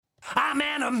I'm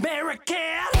an American,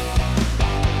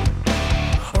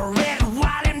 red,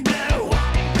 white, and blue,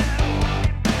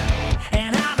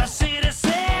 and I'm a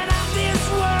citizen of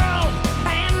this world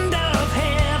and of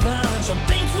heaven. Some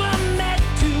things were meant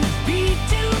to be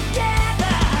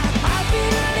together. I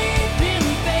believe in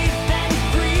faith and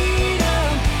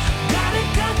freedom, got a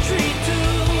country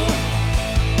too.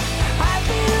 I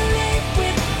believe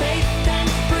with faith and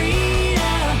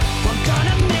freedom, we're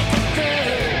gonna make it through.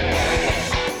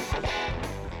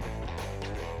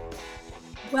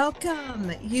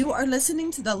 Welcome. You are listening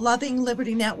to the Loving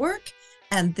Liberty Network,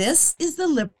 and this is the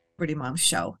Liberty Moms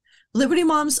Show. Liberty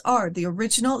Moms are the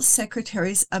original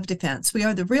secretaries of defense. We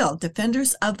are the real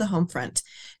defenders of the home front,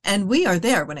 and we are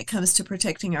there when it comes to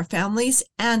protecting our families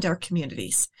and our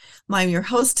communities. I'm your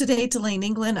host today, Delane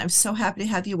England. I'm so happy to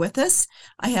have you with us.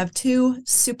 I have two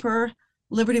super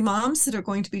Liberty Moms that are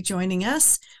going to be joining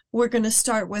us. We're going to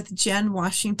start with Jen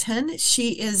Washington.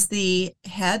 She is the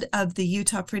head of the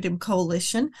Utah Freedom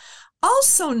Coalition,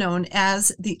 also known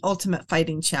as the Ultimate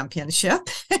Fighting Championship,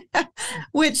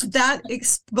 which that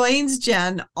explains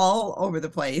Jen all over the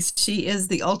place. She is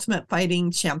the Ultimate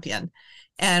Fighting Champion.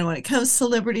 And when it comes to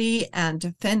liberty and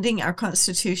defending our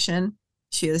Constitution,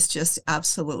 she is just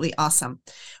absolutely awesome.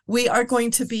 We are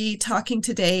going to be talking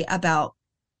today about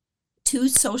two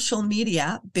social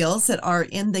media bills that are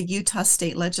in the Utah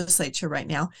State Legislature right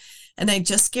now. And I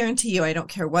just guarantee you, I don't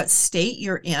care what state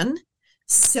you're in,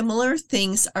 similar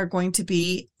things are going to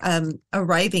be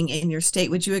arriving in your state.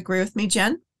 Would you agree with me,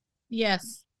 Jen?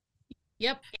 Yes.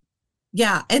 Yep.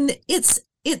 Yeah. And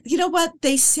you know what?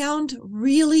 They sound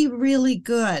really, really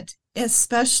good,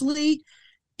 especially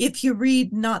if you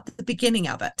read not the beginning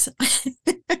of it.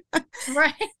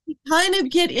 Right. You kind of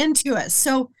get into it.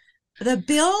 So the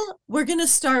bill we're going to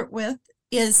start with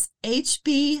is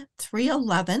HB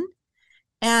 311,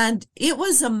 and it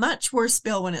was a much worse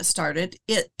bill when it started.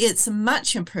 It's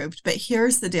much improved, but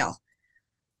here's the deal.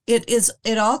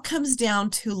 It all comes down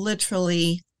to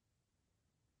literally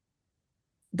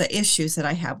the issues that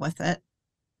I have with it.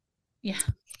 Yeah.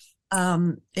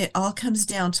 It all comes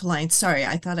down to line. Sorry,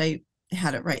 I thought I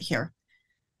had it right here.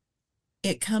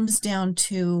 It comes down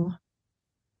to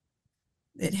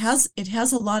it has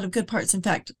a lot of good parts. In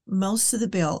fact, most of the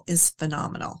bill is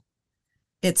phenomenal.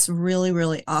 It's really,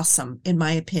 really awesome, in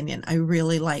my opinion. I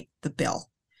really like the bill,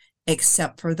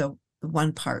 except for the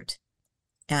one part.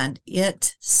 And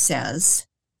it says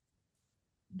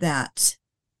that.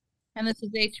 And this is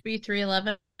HB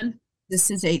 311. This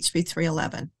is HB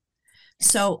 311.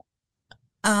 So,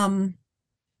 you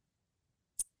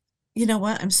know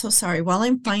what? I'm so sorry. While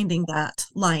I'm finding that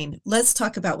line, let's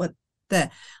talk about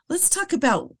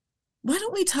why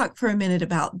don't we talk for a minute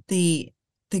about the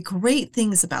great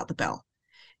things about the bill.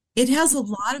 It has a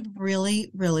lot of really,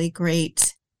 really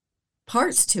great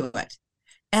parts to it.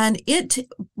 And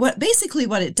what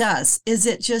it does is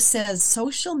it just says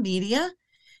social media,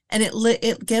 and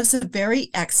it gives a very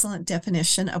excellent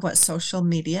definition of what social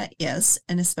media is,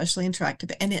 and especially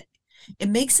interactive. And it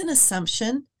makes an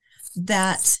assumption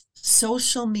that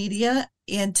social media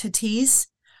entities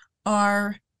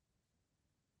are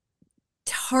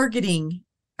targeting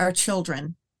our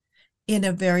children in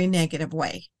a very negative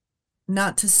way,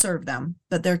 not to serve them,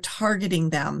 but they're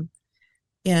targeting them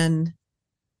in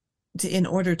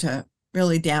order to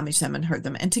really damage them and hurt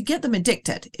them and to get them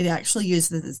addicted. It actually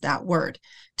uses that word,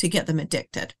 to get them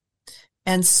addicted.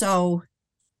 And so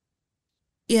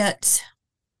it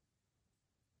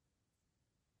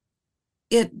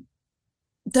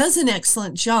does an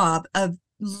excellent job of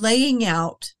laying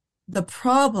out the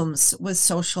problems with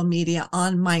social media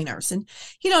on minors. And,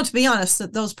 to be honest,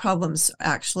 that those problems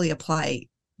actually apply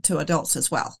to adults as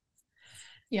well.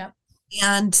 Yeah.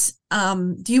 And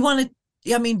do you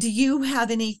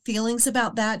have any feelings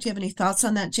about that? Do you have any thoughts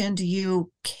on that, Jen? Do you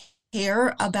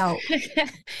care about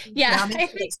damage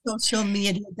that social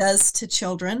media does to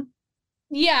children?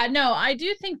 Yeah, no, I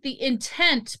do think the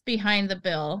intent behind the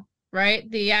bill, right?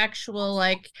 The actual,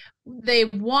 they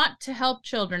want to help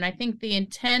children. I think the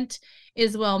intent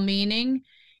is well-meaning.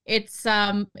 It's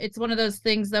one of those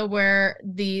things, though, where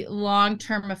the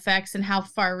long-term effects and how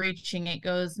far-reaching it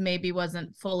goes maybe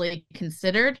wasn't fully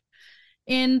considered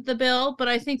in the bill, but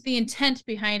I think the intent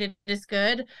behind it is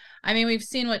good. I mean, we've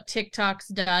seen what TikTok's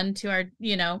done to our,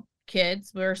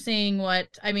 kids. We're seeing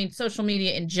social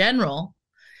media in general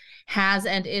has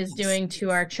and is doing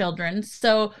to our children.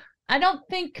 So I don't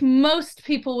think most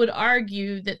people would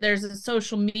argue that there's a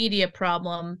social media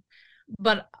problem,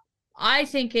 but I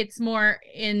think it's more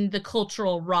in the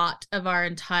cultural rot of our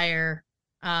entire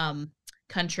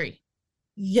country.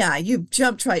 Yeah, you've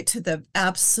jumped right to the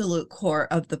absolute core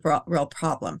of the real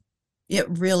problem. It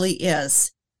really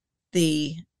is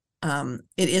it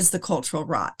is the cultural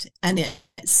rot, and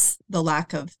it's the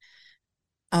lack of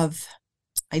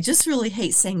I just really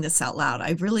hate saying this out loud.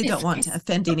 I really don't want to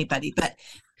offend anybody, but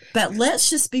let's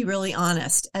just be really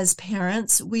honest. As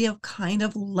parents, we have kind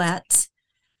of let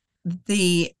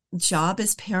the job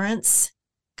as parents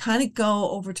kind of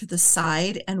go over to the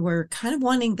side, and we're kind of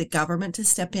wanting the government to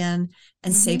step in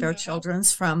and save our children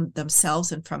from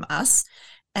themselves and from us.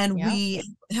 And we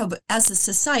have, as a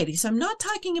society, so I'm not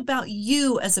talking about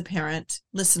you as a parent,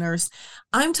 listeners.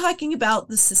 I'm talking about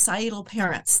the societal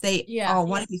parents. They all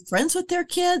want to be friends with their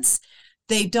kids.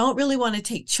 They don't really want to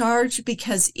take charge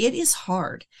because it is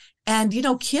hard. And, you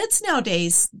know, kids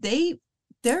nowadays,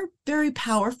 they're very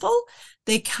powerful.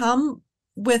 They come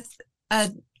with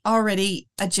an already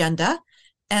agenda,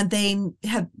 and they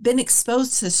have been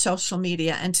exposed to social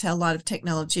media and to a lot of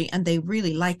technology, and they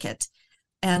really like it.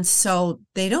 And so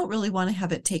they don't really want to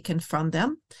have it taken from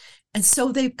them. And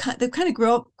so they've kind of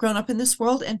grown up in this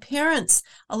world. And parents,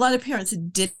 a lot of parents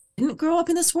didn't grow up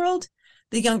in this world.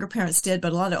 The younger parents did,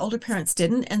 but a lot of older parents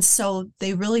didn't. And so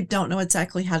they really don't know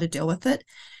exactly how to deal with it.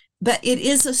 But it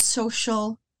is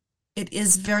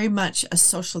very much a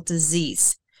social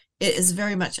disease. It is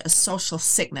very much a social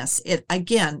sickness. We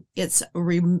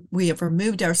have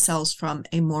removed ourselves from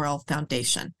a moral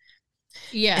foundation.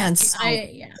 Yeah. And so,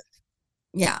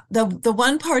 the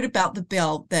one part about the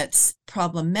bill that's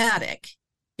problematic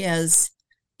is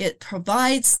it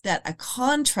provides that a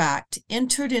contract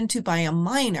entered into by a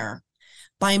minor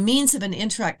by means of an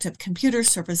interactive computer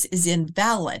service is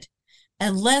invalid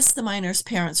unless the minor's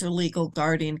parents or legal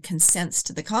guardian consents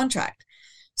to the contract.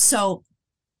 So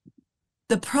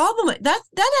the problem, that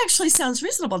actually sounds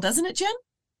reasonable, doesn't it, Jen?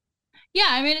 Yeah,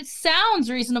 I mean, it sounds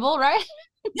reasonable, right?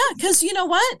 Yeah, because you know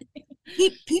what?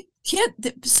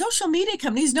 The social media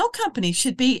companies, no company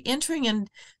should be entering into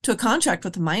a contract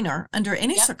with a minor under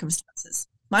any circumstances.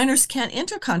 Minors can't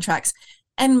enter contracts,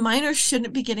 and minors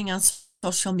shouldn't be getting on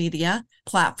social media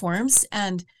platforms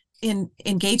and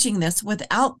engaging this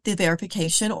without the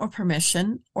verification or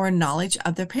permission or knowledge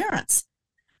of their parents.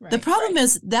 Right, the problem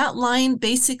is that line,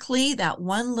 basically, that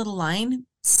one little line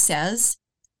says,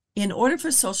 in order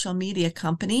for social media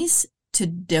companies to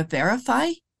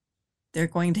verify, they're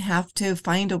going to have to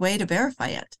find a way to verify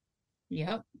it.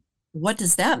 Yep. What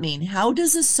does that mean? How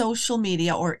does a social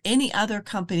media or any other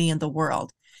company in the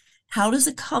world, how does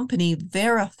a company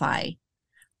verify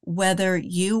whether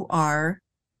you are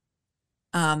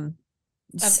of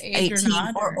age 18 or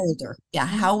not, or older? Yeah.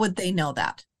 How would they know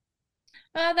that?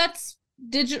 That's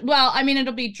digital. Well, I mean,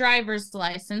 it'll be driver's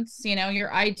license,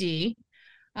 your ID.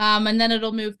 And then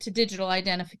it'll move to digital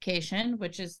identification,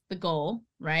 which is the goal,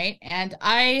 right? And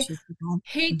I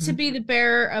hate to be the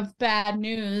bearer of bad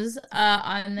news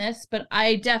on this, but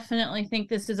I definitely think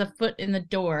this is a foot in the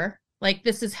door. Like,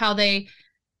 this is how they,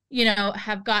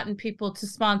 have gotten people to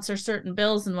sponsor certain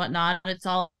bills and whatnot. It's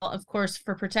all, of course,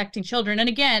 for protecting children. And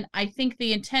again, I think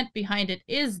the intent behind it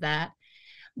is that.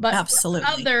 But absolutely,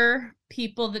 other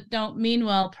people that don't mean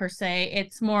well per se,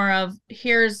 it's more of,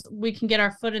 we can get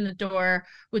our foot in the door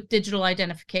with digital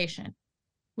identification.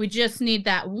 We just need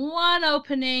that one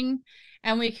opening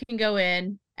and we can go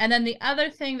in. And then the other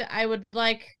thing that I would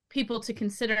like people to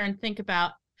consider and think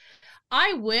about,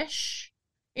 I wish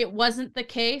it wasn't the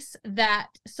case that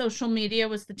social media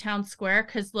was the town square.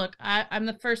 Because look, I'm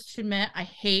the first to admit I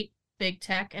hate big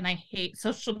tech and I hate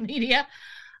social media.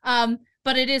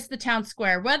 But it is the town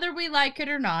square, whether we like it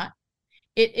or not.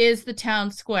 It is the town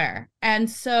square. And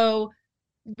so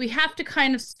we have to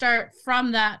kind of start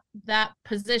from that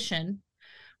position,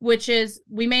 which is,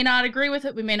 we may not agree with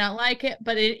it, we may not like it,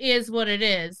 but it is what it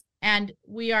is. And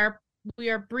we are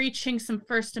breaching some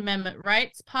First Amendment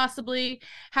rights, possibly.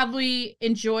 Have we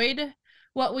enjoyed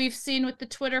what we've seen with the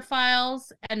Twitter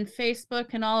files and Facebook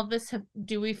and all of this?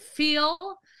 Do we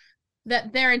feel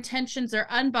that their intentions are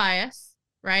unbiased?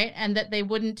 Right. And that they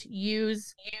wouldn't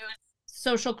use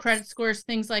social credit scores,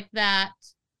 things like that,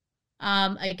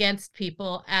 against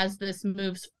people as this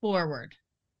moves forward.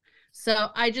 So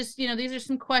I just, these are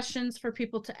some questions for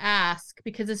people to ask,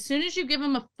 because as soon as you give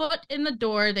them a foot in the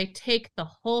door, they take the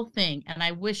whole thing. And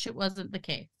I wish it wasn't the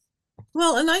case.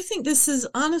 Well, and I think this is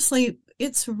honestly,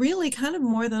 it's really kind of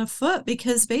more than a foot,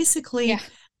 because basically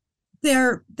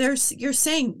you're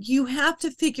saying you have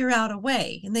to figure out a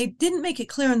way, and they didn't make it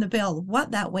clear in the bill what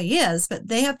that way is, but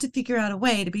they have to figure out a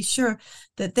way to be sure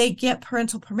that they get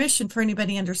parental permission for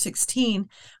anybody under 16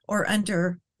 or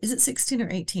under, is it 16 or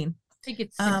 18? I think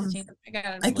it's 16.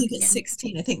 I think it's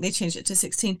 16. I think they changed it to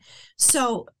 16.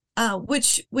 So,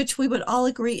 which we would all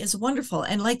agree is wonderful.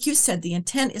 And like you said, the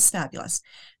intent is fabulous.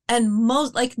 And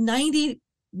most, like 90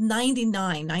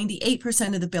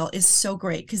 98% of the bill is so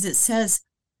great because it says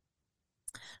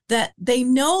that they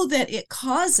know that it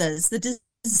causes the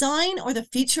design or the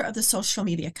feature of the social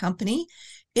media company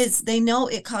is they know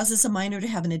it causes a minor to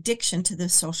have an addiction to the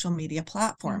social media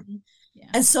platform. Mhm. Yeah.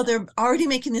 And so they're already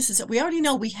making this as we already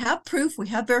know, we have proof, we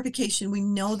have verification, we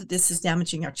know that this is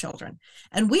damaging our children.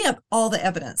 And we have all the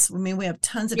evidence. I mean, we have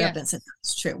tons of Yes. evidence that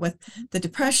that's true with the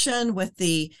depression, with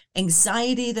the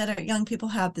anxiety that our young people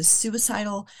have, the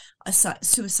suicidality,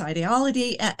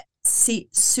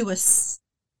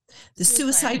 the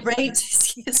suicide rate,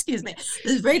 excuse me,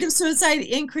 the rate of suicide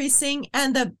increasing,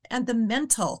 and the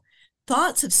mental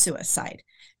thoughts of suicide.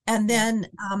 And then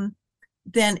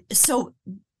so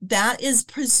that is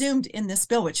presumed in this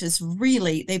bill, which is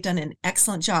really, they've done an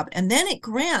excellent job. And then it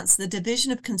grants the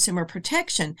Division of Consumer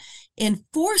Protection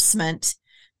enforcement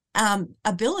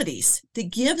abilities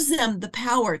that gives them the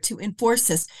power to enforce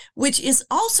this, which is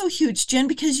also huge, Jen,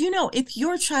 because, if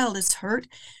your child is hurt,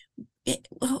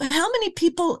 how many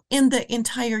people in the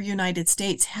entire United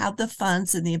States have the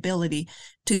funds and the ability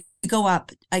to go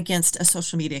up against a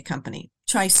social media company?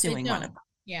 Try suing one of them.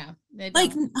 Yeah.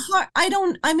 Like,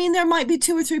 I mean, there might be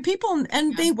 2 or 3 people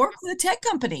and they work for the tech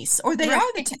companies or they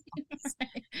are the tech companies.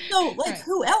 Right. So Right.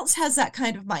 who else has that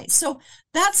kind of might? So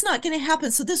that's not going to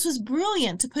happen. So this was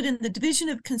brilliant to put in the Division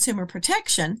of Consumer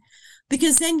Protection,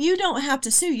 because then you don't have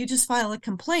to sue. You just file a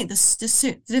complaint.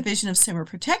 The Division of Consumer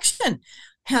Protection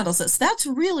handles this. That's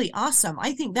really awesome.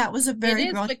 I think that was a very It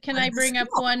is, brilliant. but can I bring up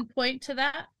one point to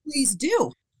that? Please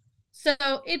do. So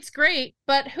it's great,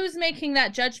 but who's making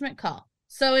that judgment call?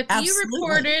 So if you Absolutely.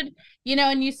 reported,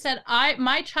 and you said,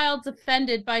 my child's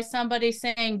offended by somebody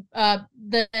saying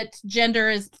that gender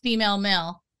is female,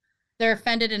 male, they're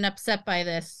offended and upset by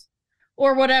this,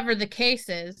 or whatever the case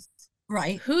is,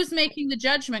 Right. who's making the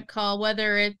judgment call,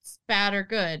 whether it's bad or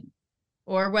good,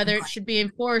 or whether it should be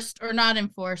enforced or not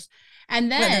enforced? And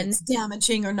Whether then it's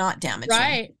damaging or not damaging.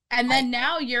 right. And then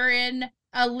now you're in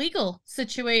a legal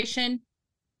situation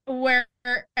where,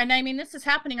 and I mean, this is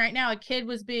happening right now. A kid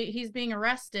he's being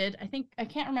arrested. I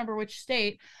can't remember which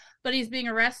state, but he's being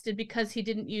arrested because he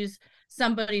didn't use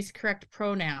somebody's correct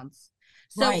pronouns.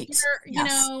 So, Right.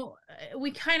 Yes.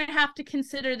 we kind of have to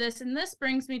consider this. And this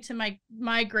brings me to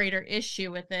my greater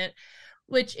issue with it,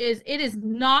 which is it is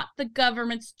not the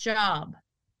government's job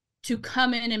to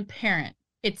come in and parent.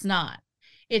 It's not.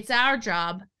 It's our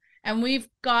job. And we've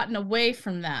gotten away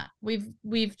from that.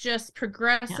 We've just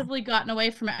progressively gotten away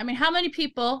from it. I mean, how many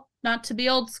people, not to be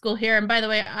old school here, and by the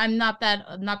way, I'm not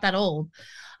that old,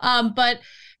 but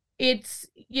it's,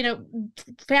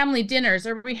 family dinners.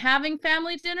 Are we having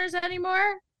family dinners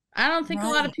anymore? I don't think a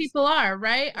lot of people are,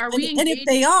 right? Are we And if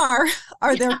they are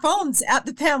their phones at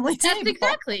the family table? That's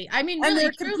exactly. I mean, and really,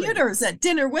 their truly. computers at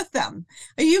dinner with them.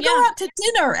 You go out to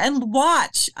dinner and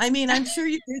watch. I mean, I'm sure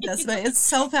you do this, but it's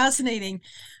so fascinating.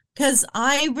 Because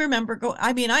I remember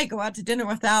I go out to dinner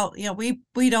without,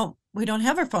 we don't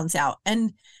have our phones out.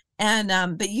 But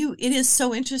it is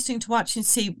so interesting to watch and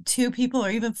see 2 people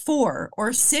or even 4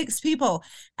 or 6 people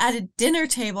at a dinner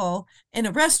table in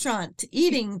a restaurant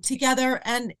eating together.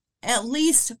 And at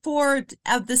least 4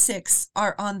 of the 6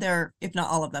 are on their, if not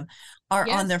all of them, are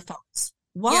on their phones.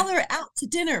 While they're out to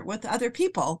dinner with other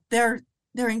people, they're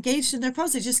engaged in their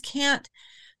phones. They just can't.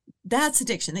 That's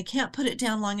addiction. They can't put it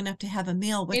down long enough to have a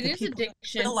meal with the people,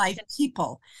 real life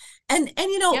people. And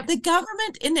the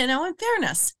government, and now in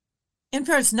fairness,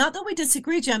 not that we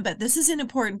disagree, Jen, but this is an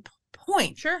important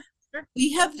point. Sure.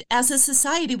 We have, as a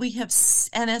society,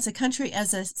 and as a country,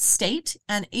 as a state,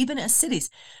 and even as cities,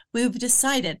 we've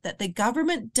decided that the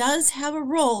government does have a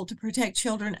role to protect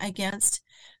children against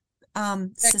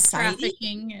society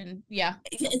trafficking and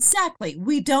exactly.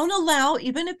 We don't allow,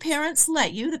 even if parents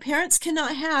let you, the parents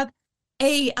cannot have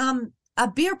a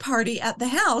beer party at the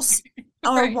house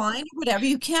or wine or whatever.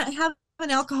 You can't have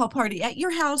an alcohol party at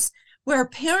your house where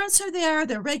parents are there.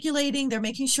 They're regulating. They're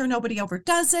making sure nobody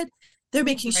overdoes it. They're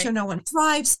making sure no one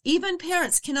drives. Even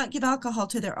parents cannot give alcohol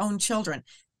to their own children.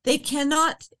 They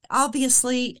cannot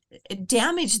obviously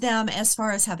damage them as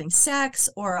far as having sex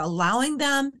or allowing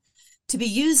them to be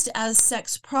used as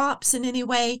sex props in any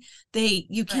way.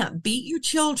 You can't beat your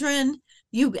children.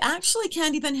 You actually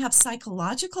can't even have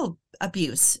psychological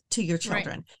abuse to your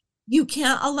children. You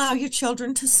can't allow your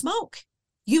children to smoke.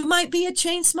 You might be a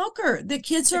chain smoker. The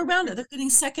kids are around it. They're getting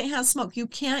secondhand smoke. You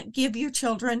can't give your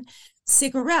children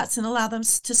cigarettes and allow them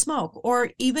to smoke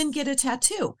or even get a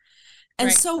tattoo.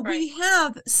 And we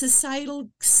have societal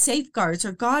safeguards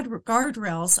or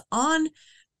guardrails on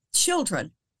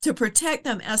children to protect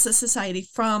them as a society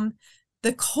from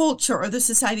the culture or the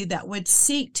society that would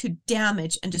seek to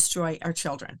damage and destroy our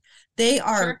children. They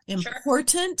are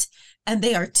important and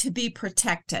they are to be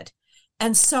protected.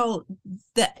 And so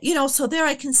that, so there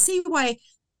I can see why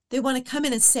they want to come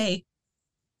in and say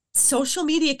social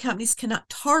media companies cannot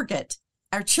target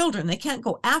our children. They can't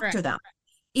go after them.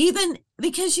 Even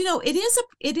because,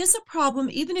 it is a problem.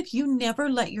 Even if you never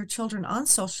let your children on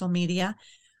social media,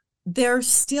 they're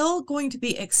still going to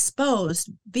be exposed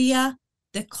via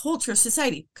the culture of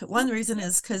society. One reason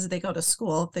is because they go to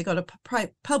school. If they go to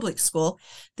public school,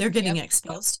 they're getting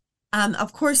exposed.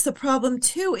 Of course, the problem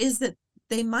too is that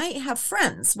they might have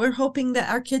friends. We're hoping that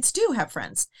our kids do have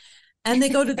friends, and they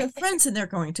go to their friends and they're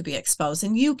going to be exposed.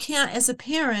 And you can't, as a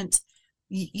parent,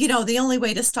 the only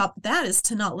way to stop that is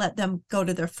to not let them go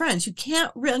to their friends. You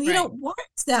can't really, you don't want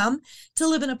them to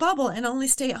live in a bubble and only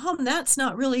stay at home. That's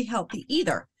not really healthy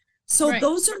either. So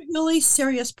those are really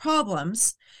serious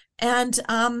problems. And,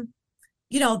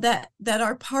 that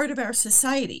are part of our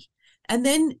society. And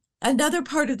then another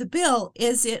part of the bill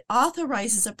is it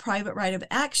authorizes a private right of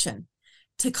action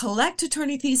to collect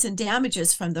attorney fees and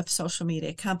damages from the social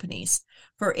media companies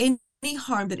for any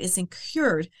harm that is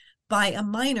incurred by a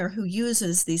minor who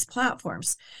uses these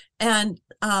platforms. And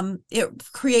it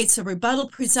creates a rebuttal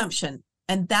presumption.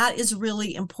 And that is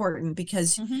really important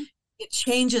because it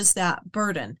changes that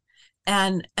burden.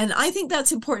 And I think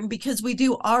that's important because we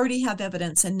do already have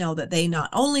evidence and know that they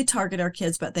not only target our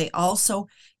kids, but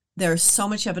there's so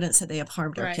much evidence that they have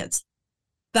harmed our kids.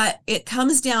 But it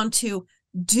comes down to,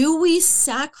 do we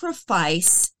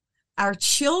sacrifice our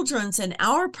children's and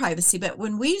our privacy? But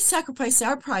when we sacrifice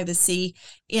our privacy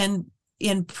in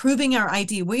proving our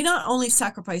ID, we not only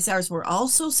sacrifice ours, we're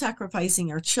also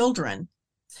sacrificing our children.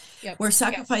 We're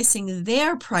sacrificing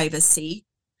their privacy.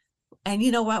 And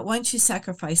you know what? Once you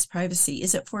sacrifice privacy,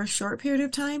 is it for a short period of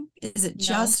time? Is it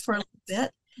just for a little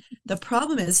bit? The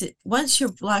problem is, once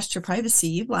you've lost your privacy,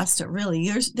 you've lost it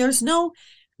really. There's no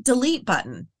delete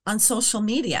button on social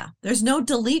media. There's no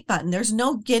delete button. There's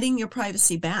no getting your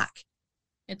privacy back.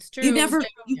 It's true. You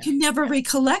can never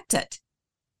recollect it.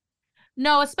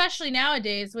 No, especially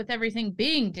nowadays with everything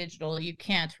being digital, you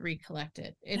can't recollect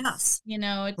it. It's,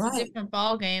 it's a different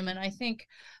ball game. And I think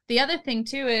the other thing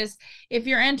too is if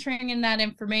you're entering in that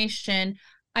information,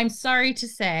 I'm sorry to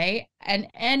say, and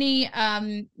any,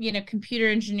 computer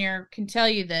engineer can tell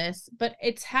you this, but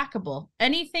it's hackable.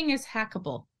 Anything is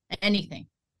hackable. Anything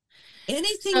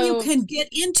you can get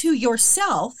into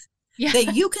yourself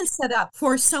that you can set up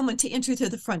for someone to enter through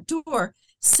the front door.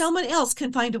 Someone else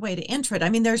can find a way to enter it. I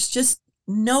mean, there's just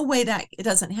no way that it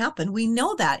doesn't happen. We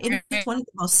know that. It's one of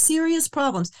the most serious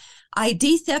problems.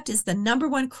 ID theft is the number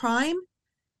one crime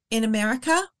in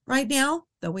America right now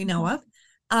that we know of.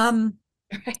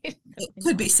 It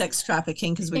could be sex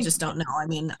trafficking because we just don't know. I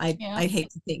mean, I'd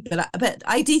hate to think, but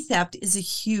ID theft is a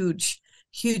huge,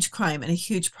 huge crime and a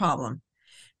huge problem.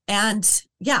 And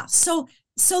so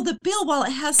the bill, while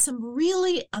it has some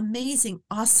really amazing,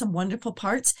 awesome, wonderful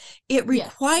parts, it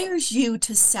requires you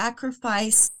to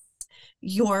sacrifice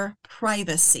your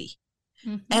privacy.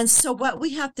 And so what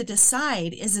we have to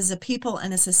decide is, as a people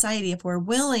and a society, if we're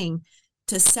willing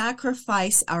to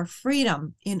sacrifice our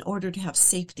freedom in order to have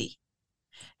safety.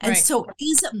 And so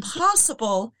is it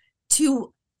possible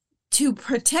to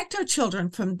protect our children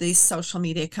from these social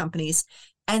media companies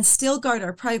and still guard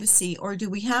our privacy, or do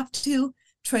we have to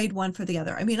trade one for the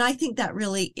other? I mean, I think that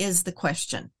really is the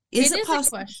question. Is it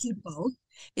possible to do both?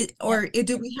 Or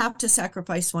do we have to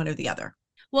sacrifice one or the other?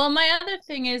 Well, my other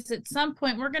thing is, at some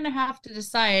point, we're going to have to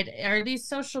decide, are these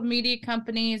social media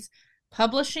companies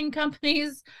publishing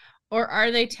companies, or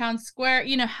are they town square?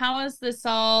 How is this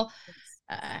all,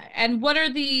 and what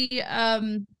are the,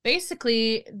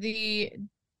 basically the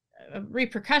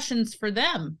repercussions for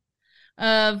them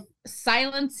of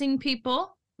silencing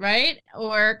people? Right?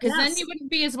 Or because then you wouldn't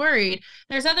be as worried.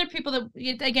 There's other people that,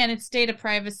 again, it's data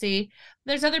privacy.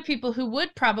 There's other people who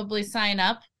would probably sign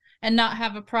up and not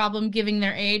have a problem giving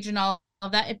their age and all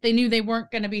of that if they knew they weren't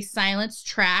going to be silenced,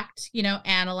 tracked,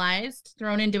 analyzed,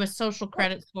 thrown into a social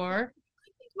credit score. I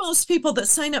think most people that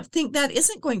sign up think that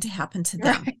isn't going to happen to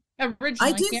them. Originally,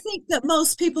 I do think that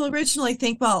most people originally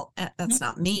think, well, that's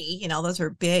not me. Those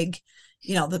are big,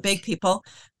 the big people.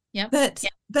 Yeah.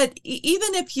 But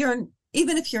even if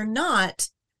you're not,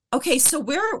 okay, so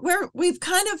we've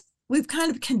kind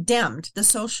of condemned the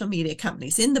social media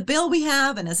companies in the bill we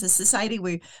have, and as a society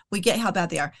we get how bad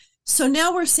they are. So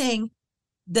now we're saying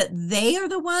that they are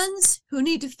the ones who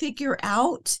need to figure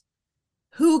out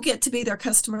who get to be their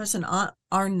customers and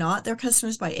are not their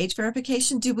customers by age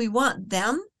verification. Do we want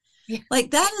them Yeah.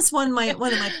 Like that is one of my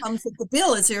problems with the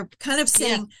bill is they're kind of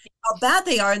saying how bad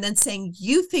they are and then saying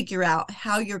you figure out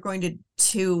how you're going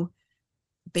to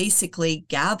basically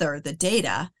gather the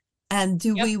data. And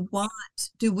do we want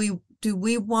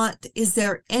is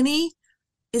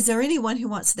there anyone who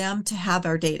wants them to have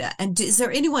our data? And is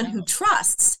there anyone who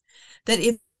trusts that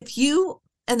if you,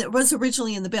 and it was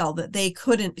originally in the bill that they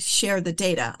couldn't share the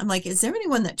data. I'm like, is there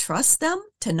anyone that trusts them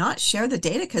to not share the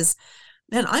data? Because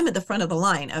then I'm at the front of the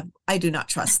line of, I do not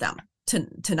trust them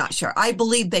to not share. I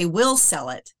believe they will sell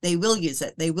it. They will use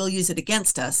it. They will use it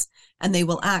against us. And they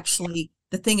will actually,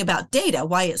 the thing about data,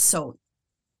 why it's so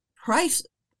price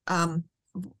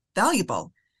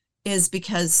valuable is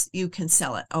because you can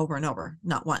sell it over and over,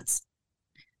 not once.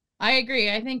 I agree.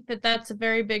 I think that that's a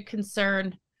very big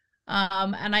concern.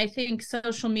 And I think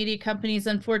social media companies,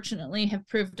 unfortunately, have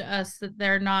proved to us that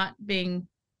they're not being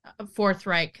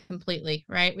forthright completely,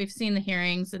 right? We've seen the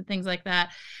hearings and things like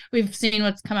that. We've seen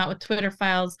what's come out with Twitter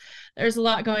files. There's a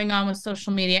lot going on with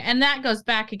social media. And that goes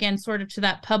back again sort of to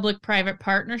that public-private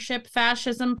partnership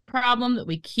fascism problem that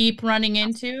we keep running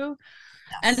into.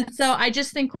 And so I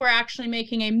just think we're actually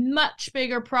making a much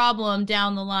bigger problem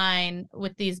down the line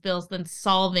with these bills than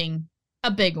solving a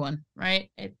big one,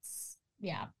 right? It's,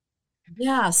 yeah.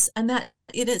 Yes. And that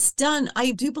it is done.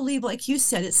 I do believe, like you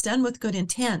said, it's done with good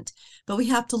intent, but we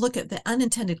have to look at the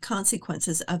unintended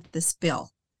consequences of this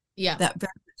bill. Yeah. That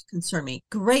very much concern me.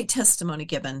 Great testimony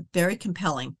given, very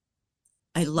compelling.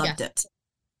 I loved it.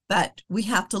 But we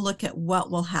have to look at what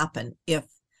will happen if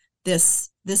this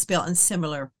bill and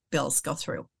similar bills go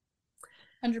through.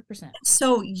 100%.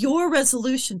 So your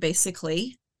resolution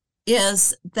basically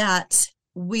is that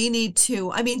we need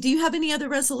to, I mean, do you have any other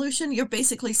resolution? You're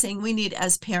basically saying we need,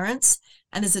 as parents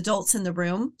and as adults in the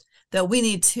room, that we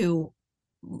need to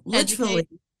literally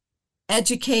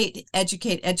educate,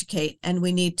 and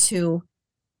we need to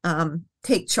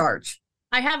take charge.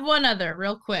 I have one other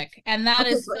real quick, and that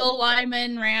is Bill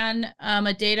Lyman ran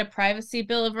a data privacy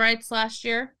bill of rights last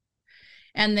year,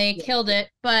 and they killed it.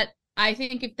 But I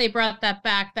think if they brought that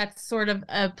back, that's sort of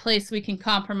a place we can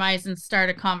compromise and start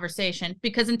a conversation.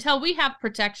 Because until we have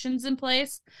protections in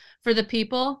place for the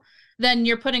people, then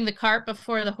you're putting the cart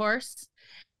before the horse.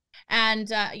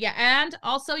 And and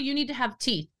also you need to have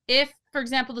teeth. If, for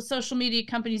example, the social media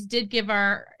companies did give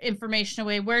our information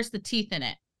away, where's the teeth in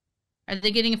it? Are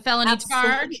they getting a felony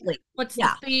charge? What's the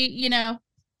fee? You know?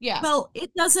 Yeah. Well,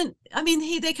 it doesn't, I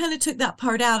mean, they kind of took that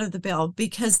part out of the bill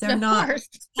because they're not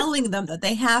telling them that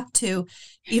they have to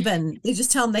they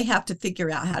just tell them they have to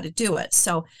figure out how to do it.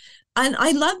 So, and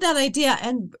I love that idea.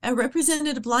 And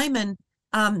Representative Lyman,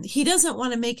 he doesn't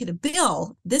want to make it a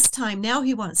bill this time. Now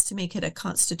he wants to make it a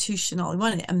constitutional, he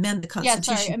wanted to amend the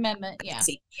Constitution. Yeah, sorry, amendment. Yeah.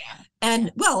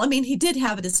 And well, I mean, he did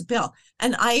have it as a bill.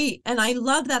 And I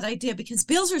love that idea because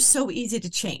bills are so easy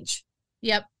to change.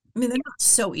 Yep. I mean, they're not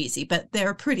so easy, but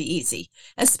they're pretty easy,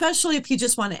 especially if you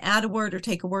just want to add a word or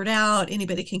take a word out.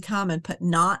 Anybody can come and put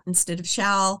not instead of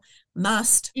shall,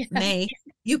 must, may.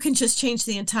 You can just change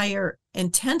the entire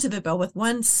intent of a bill with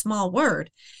one small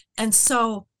word. And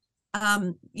so,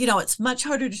 it's much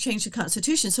harder to change the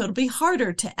Constitution. So it'll be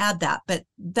harder to add that. But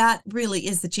that really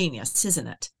is the genius, isn't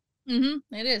it?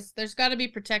 Mm-hmm. It is. There's got to be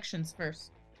protections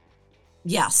first.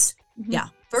 Yes. Mm-hmm. Yeah.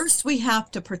 First, we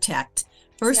have to protect.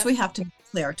 First, we have to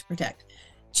declare to protect.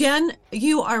 Jen,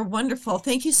 you are wonderful.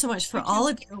 Thank you so much for all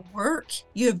of your work.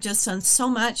 You have just done so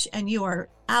much, and you are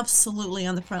absolutely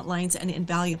on the front lines and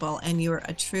invaluable, and you're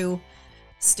a true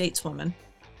stateswoman.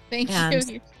 Thank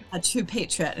you. A true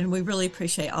patriot, and we really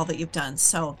appreciate all that you've done.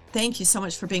 So thank you so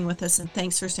much for being with us, and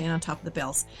thanks for staying on top of the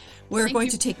bills. We're going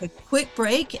to take a quick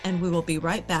break, and we will be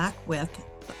right back with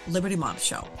Liberty Mom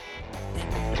Show.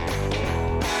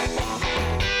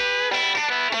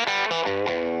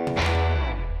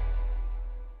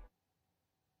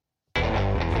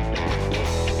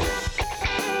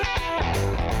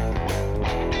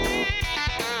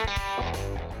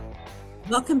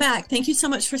 Welcome back. Thank you so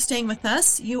much for staying with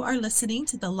us. You are listening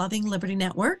to the Loving Liberty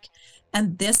Network,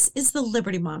 and this is the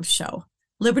Liberty Mom Show.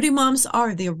 Liberty Moms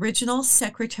are the original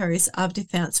secretaries of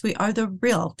defense. We are the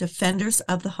real defenders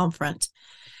of the home front.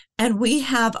 And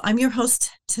I'm your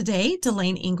host today,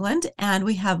 Delane England, and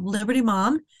we have Liberty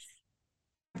Mom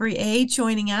Avery A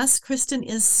joining us. Kristen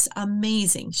is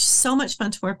amazing. She's so much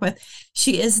fun to work with.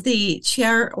 She is the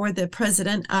chair or the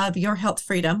president of Your Health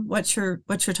Freedom. What's your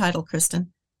title,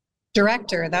 Kristen?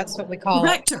 Director, that's what we call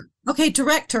Director. Okay,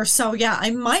 director. So yeah,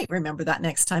 I might remember that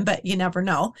next time, but you never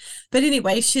know. But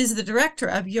anyway, she's the director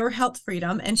of Your Health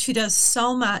Freedom, and she does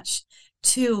so much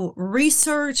to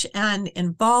research and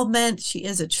involvement. She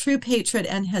is a true patriot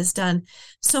and has done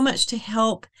so much to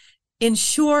help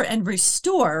ensure and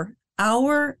restore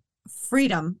our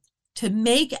freedom to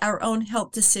make our own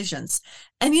health decisions.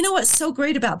 And you know what's so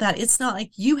great about that? It's not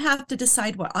like you have to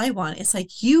decide what I want. It's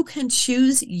like you can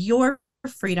choose your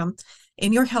freedom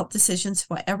in your health decisions,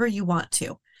 whatever you want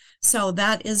to. So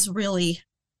that is really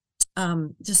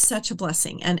just such a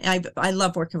blessing. And I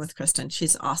love working with Kristen.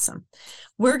 She's awesome.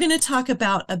 We're going to talk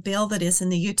about a bill that is in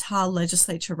the Utah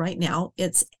legislature right now.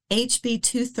 It's HB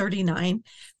 239.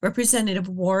 Representative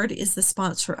Ward is the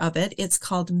sponsor of it. It's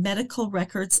called Medical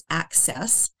Records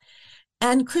Access.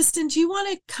 And Kristen, do you want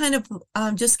to kind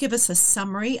of just give us a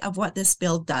summary of what this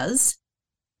bill does?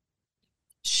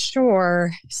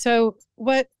 Sure. So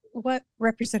what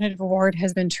Representative Ward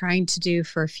has been trying to do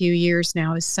for a few years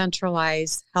now is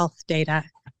centralize health data.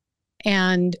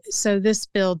 And so this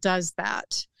bill does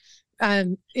that.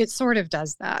 It sort of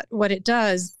does that. What it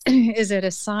does is it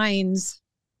assigns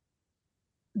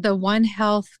the One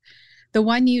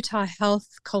Utah Health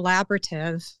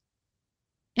Collaborative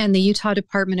and the Utah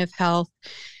Department of Health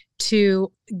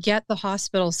to get the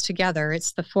hospitals together.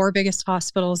 It's the 4 biggest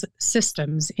hospitals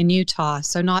systems in Utah.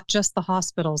 So not just the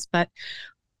hospitals, but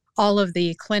all of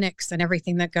the clinics and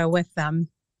everything that go with them.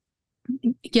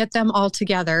 Get them all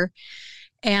together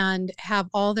and have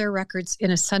all their records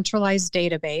in a centralized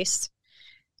database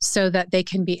so that they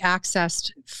can be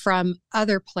accessed from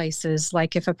other places.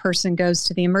 Like if a person goes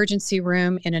to the emergency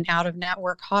room in an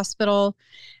out-of-network hospital,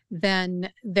 then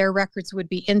their records would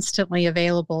be instantly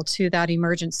available to that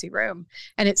emergency room.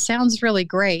 And it sounds really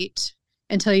great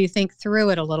until you think through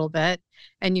it a little bit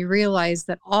and you realize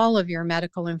that all of your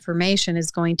medical information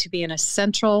is going to be in a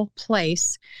central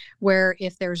place where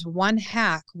if there's one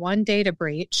hack, one data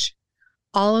breach,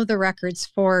 all of the records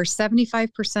for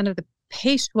 75% of the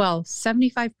patient,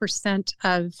 75%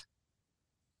 of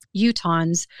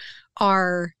Utahns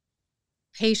are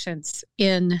patients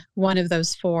in one of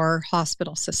those 4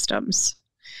 hospital systems.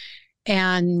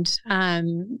 And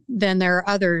then there are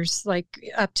others, like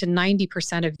up to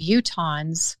 90% of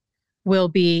Utahns will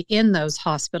be in those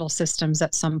hospital systems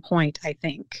at some point, I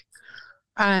think.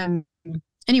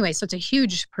 Anyway, so it's a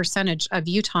huge percentage of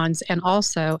Utahns and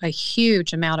also a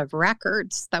huge amount of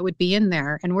records that would be in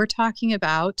there. And we're talking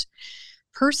about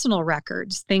personal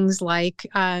records, things like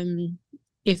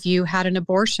if you had an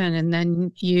abortion and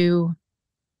then you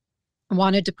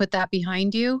wanted to put that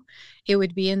behind you, it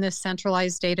would be in this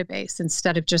centralized database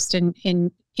instead of just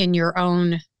in your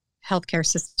own healthcare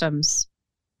system's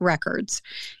records.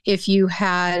 If you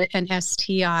had an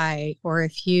STI, or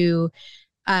if you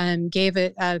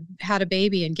had a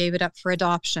baby and gave it up for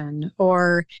adoption,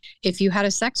 or if you had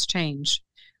a sex change,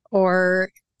 or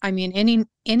any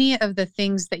of the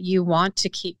things that you want to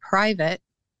keep private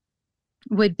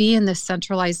would be in this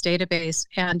centralized database,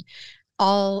 and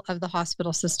all of the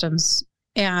hospital systems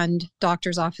and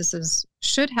doctors' offices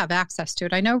should have access to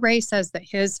it. I know Ray says that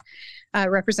his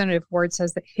Representative Ward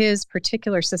says that his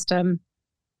particular system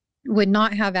would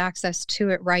not have access to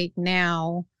it right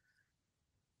now,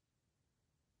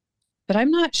 but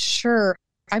I'm not sure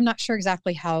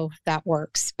exactly how that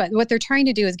works. But what they're trying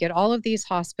to do is get all of these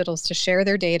hospitals to share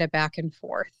their data back and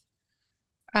forth.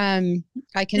 I can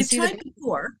They've see tried that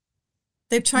before.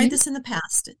 They've tried this in the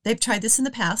past. They've tried this in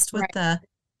the past with the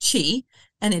CHI,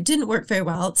 and it didn't work very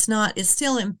well. It's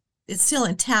still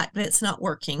intact, but it's not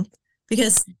working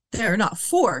because they're not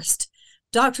forced.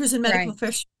 Doctors and medical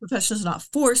professionals are not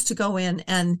forced to go in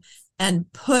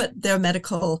and put their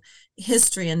medical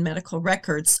history and medical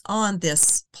records on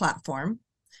this platform.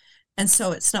 And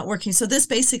so it's not working. So this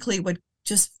basically would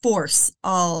just force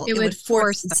it would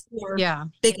force the 4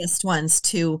 biggest ones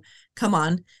to come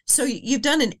on. So you've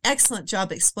done an excellent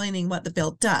job explaining what the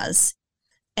bill does.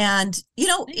 And,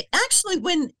 actually,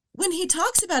 when he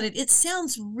talks about it, it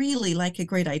sounds really like a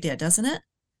great idea, doesn't it?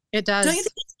 It does. Don't you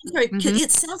think it's great? Mm-hmm.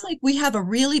 It sounds like we have a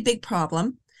really big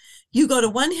problem. You go to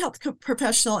one health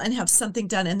professional and have something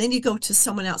done, and then you go to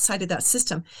someone outside of that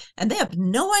system, and they have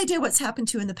no idea what's happened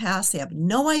to you in the past. They have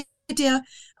no idea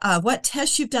what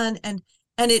tests you've done, and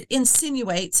it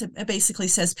insinuates, it basically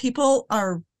says people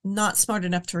are not smart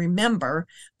enough to remember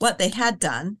what they had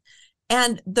done.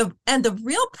 And the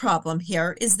real problem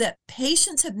here is that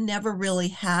patients have never really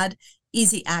had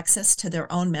easy access to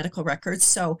their own medical records.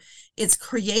 So it's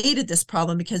created this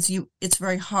problem because it's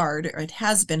very hard, or it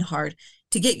has been hard,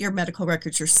 to get your medical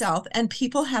records yourself. And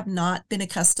people have not been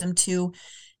accustomed to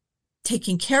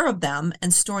taking care of them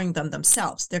and storing them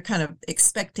themselves. They're kind of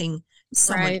expecting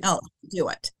someone else to do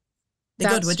it. They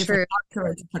go to a different doctor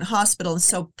or a different hospital. And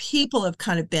so people have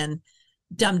kind of been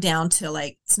dumbed down to,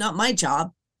 like, it's not my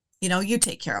job. You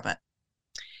take care of it.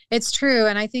 It's true.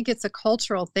 And I think it's a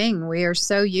cultural thing. We are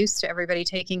so used to everybody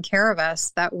taking care of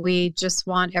us that we just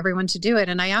want everyone to do it.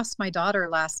 And I asked my daughter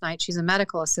last night, she's a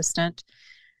medical assistant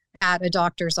at a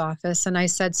doctor's office. And I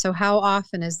said, so how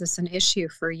often is this an issue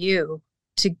for you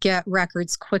to get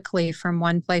records quickly from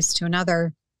one place to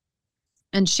another?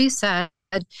 And she said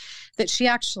that she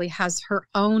actually has her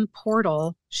own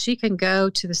portal. She can go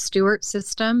to the Stewart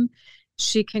system.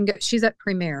 She can go, she's at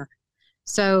Premier.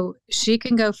 So she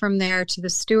can go from there to the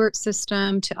Stewart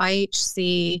system, to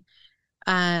IHC.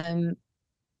 I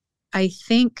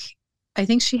think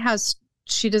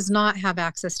she does not have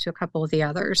access to a couple of the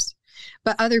others,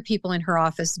 but other people in her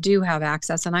office do have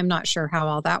access. And I'm not sure how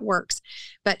all that works,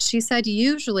 but she said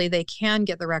usually they can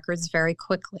get the records very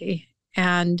quickly.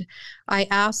 And I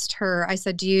asked her, I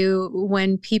said,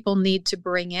 when people need to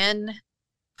bring in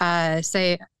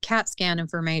say CAT scan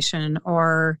information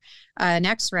or an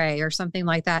x-ray or something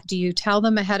like that, do you tell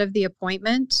them ahead of the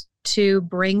appointment to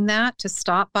bring that, to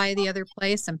stop by the other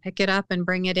place and pick it up and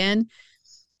bring it in?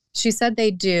 She said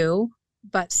they do,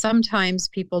 but sometimes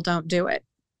people don't do it.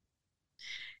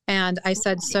 And I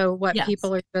said, so what, Yes.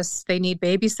 people are just, they need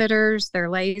babysitters, they're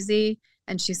lazy?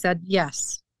 And she said,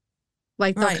 yes.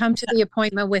 Like they'll Right. come to the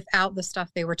appointment without the stuff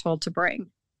they were told to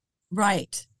bring.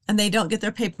 Right. And they don't get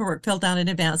their paperwork filled out in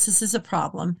advance. This is a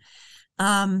problem.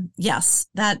 Yes,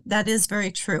 that is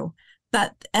very true.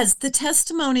 But as the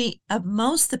testimony of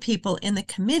most of the people in the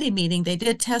committee meeting, they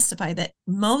did testify that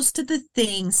most of the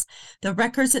things, the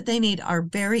records that they need are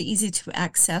very easy to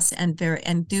access and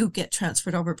do get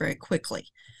transferred over very quickly.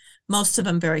 Most of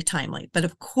them very timely. But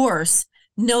of course,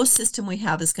 no system we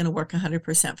have is going to work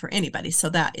 100% for anybody. So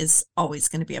that is always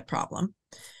going to be a problem.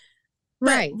 But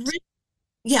Right.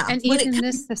 Yeah. And when it even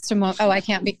comes- this system, I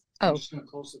can't be, I'm just gonna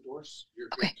close the doors. You're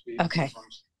good Okay, to be- okay.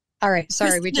 all right,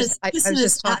 sorry, I was Kristen is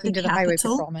just at talking the to the highway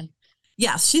Capitol. patrolman.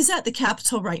 Yes, she's at the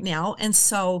Capitol right now. And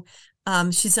so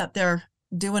she's up there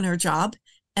doing her job.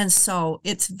 And so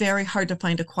it's very hard to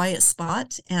find a quiet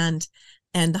spot. And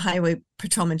the highway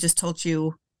patrolman just told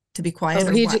you to be quiet. Oh,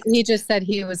 or what? he just said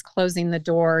he was closing the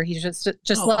door. He's just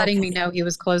Oh, letting me okay. know he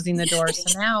was closing the door.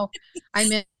 So now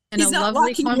I'm in He's a not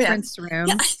lovely locking you in. conference room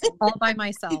Yeah. all by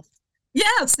myself.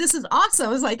 Yes, this is awesome. I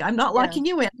was like, I'm not Yeah. locking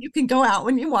you in. You can go out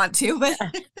when you want to, but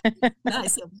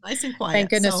nice and quiet. Thank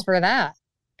goodness So for that,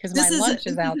 because my this is- lunch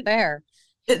is out there.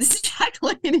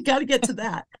 exactly, and you got to get to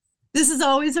that. This is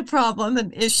always a problem,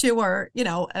 an issue, or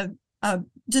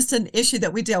just an issue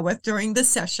that we deal with during the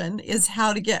session is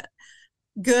how to get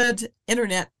good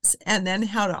internet and then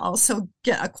how to also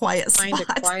get a quiet Find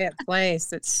spot. a quiet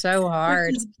place. It's so Which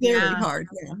hard. is very Yeah. hard.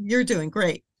 Yeah, you're doing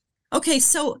great. Okay,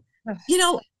 so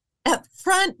Ugh. at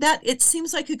front that it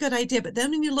seems like a good idea, but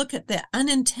then when you look at the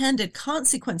unintended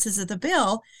consequences of the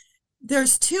bill,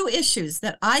 there's two issues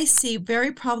that I see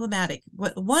very problematic.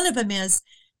 One of them is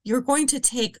you're going to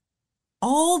take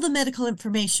all the medical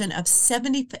information of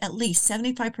at least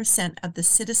 75% of the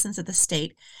citizens of the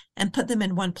state and put them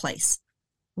in one place.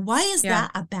 Why is Yeah.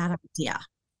 that a bad idea?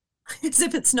 As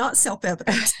if it's not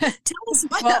self-evident. Tell us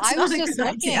why Well, that's I was not a just good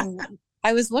idea. looking.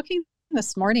 I was looking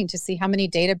this morning to see how many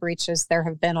data breaches there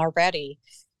have been already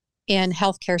in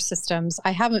healthcare systems.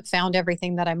 I haven't found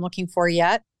everything that I'm looking for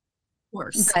yet.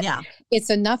 Worse. But Yeah. it's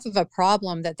enough of a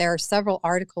problem that there are several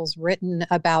articles written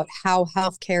about how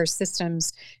healthcare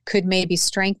systems could maybe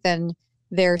strengthen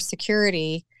their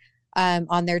security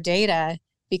on their data,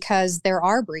 because there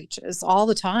are breaches all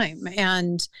the time.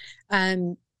 And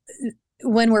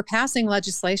when we're passing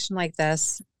legislation like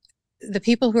this, the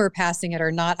people who are passing it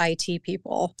are not IT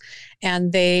people,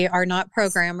 and they are not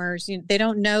programmers. They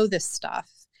don't know this stuff.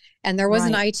 And there was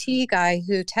an Right. IT guy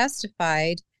who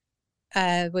testified.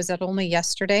 Was it only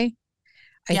yesterday?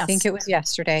 I think Yes. it was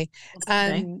yesterday.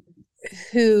 Okay.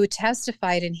 Who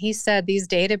testified, and he said these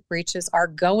data breaches are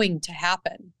going to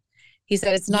happen. He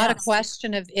said it's not a Yes.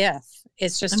 question of if,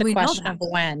 it's just And a we know question that. of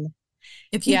when.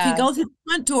 If you Yeah. can go through the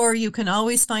front door, you can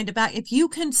always find a back. If you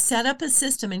can set up a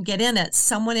system and get in it,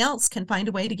 someone else can find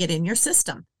a way to get in your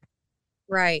system.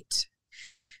 Right.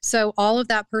 So all of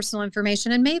that personal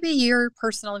information, and maybe your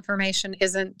personal information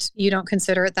you don't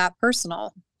consider it that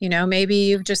personal. Maybe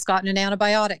you've just gotten an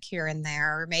antibiotic here and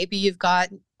there, or maybe you've got,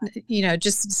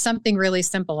 just something really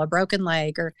simple, a broken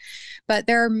leg, but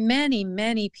there are many,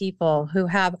 many people who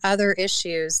have other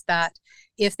issues that,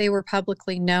 if they were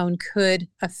publicly known, could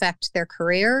affect their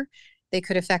career. They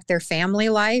could affect their family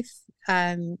life.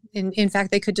 In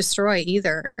fact, they could destroy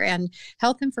either. And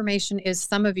health information is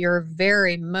some of your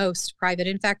very most private.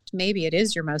 In fact, maybe it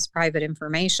is your most private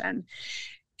information.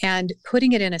 And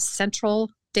putting it in a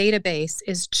central database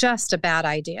is just a bad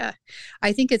idea.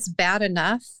 I think it's bad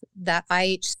enough that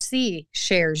IHC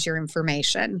shares your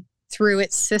information through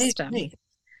its system.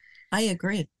 I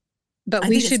agree. But I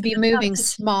we think it's should be good enough moving to-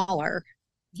 smaller.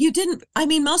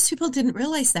 Most people didn't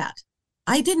realize that.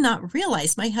 I did not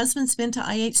realize. My husband's been to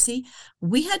IHC.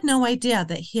 We had no idea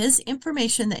that his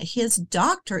information that his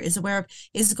doctor is aware of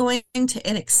is going to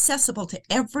and accessible to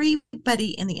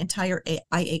everybody in the entire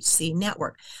IHC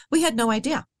network. We had no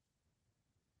idea.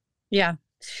 Yeah,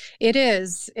 it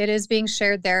is. It is being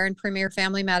shared there, and Premier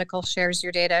Family Medical shares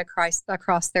your data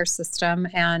across their system.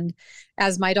 And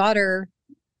as my daughter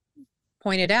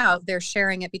pointed out, they're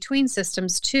sharing it between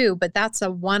systems too, but that's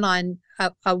a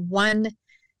one-time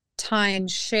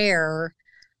share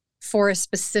for a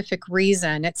specific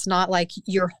reason. It's not like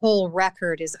your whole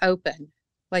record is open.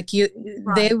 Like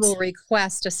they will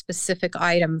request a specific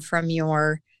item from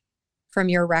your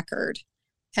record.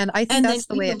 And I think that's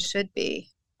the way it should be.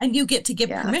 And you get to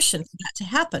give permission for that to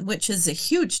happen, which is a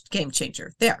huge game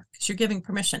changer there because you're giving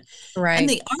permission. Right. And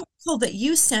the article that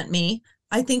you sent me,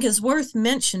 I think is worth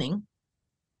mentioning.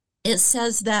 It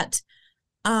says that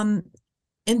in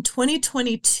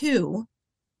 2022,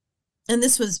 and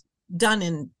this was done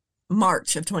in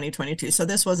March of 2022, so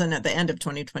this wasn't at the end of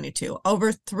 2022,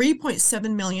 over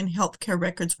 3.7 million healthcare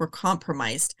records were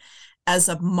compromised as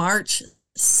of March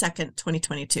 2nd,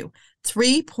 2022.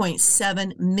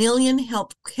 3.7 million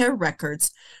healthcare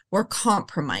records were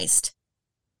compromised.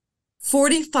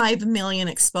 45 million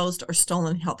exposed or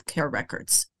stolen healthcare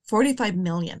records. 45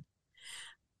 million.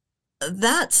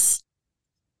 That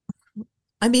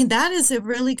is a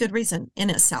really good reason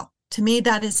in itself. To me,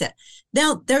 that is it.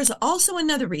 Now, there's also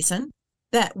another reason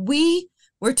that we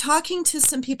were talking to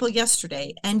some people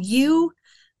yesterday, and you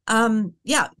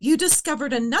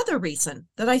discovered another reason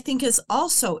that I think is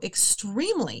also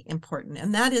extremely important,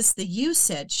 and that is the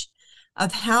usage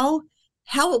of how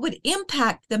it would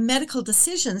impact the medical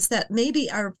decisions that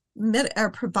maybe our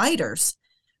providers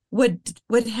would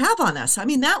have on us. I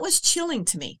mean, that was chilling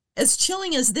to me. As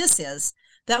chilling as this is,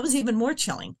 that was even more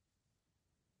chilling.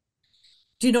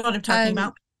 Do you know what I'm talking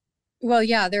about? Well,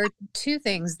 yeah, there are two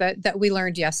things that we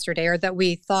learned yesterday, or that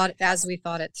we thought as we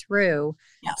thought it through.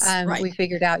 Yes, right. We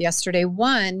figured out yesterday.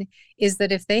 One is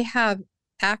that if they have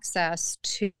access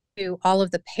to all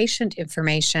of the patient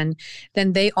information,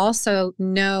 then they also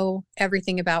know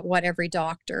everything about what every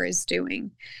doctor is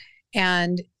doing.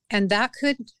 And that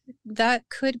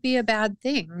could be a bad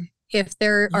thing if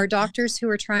there are doctors who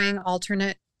are trying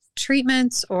alternate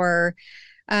treatments, or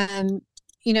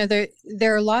there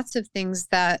are lots of things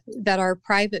that are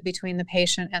private between the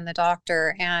patient and the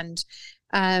doctor, and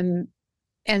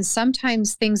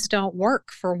sometimes things don't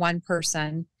work for one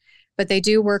person, but they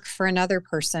do work for another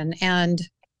person. And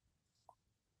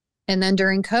then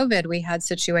during COVID, we had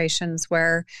situations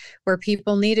where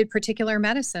people needed particular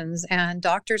medicines, and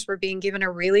doctors were being given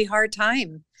a really hard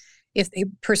time if they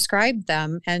prescribed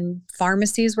them, and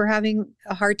pharmacies were having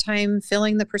a hard time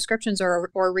filling the prescriptions or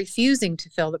refusing to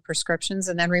fill the prescriptions,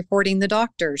 and then reporting the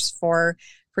doctors for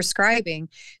prescribing.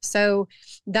 So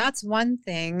that's one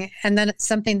thing. And then it's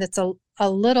something that's a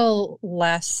little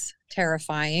less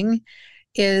terrifying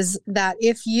is that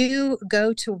if you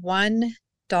go to one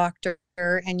doctor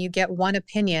and you get one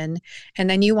opinion, and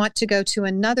then you want to go to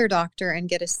another doctor and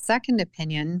get a second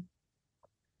opinion,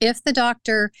 if the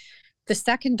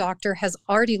second doctor has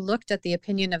already looked at the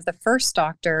opinion of the first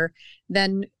doctor,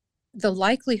 then the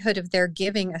likelihood of their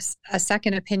giving a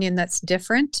second opinion that's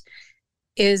different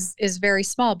is very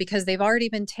small, because they've already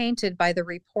been tainted by the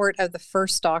report of the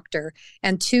first doctor.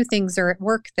 And two things are at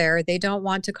work there. They don't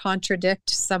want to contradict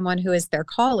someone who is their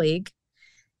colleague.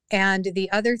 And the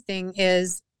other thing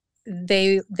is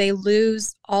they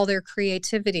lose all their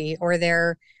creativity or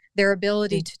their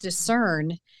ability to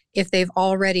discern if they've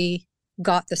already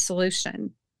got the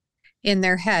solution in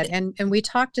their head. And we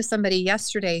talked to somebody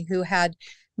yesterday who had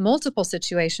multiple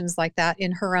situations like that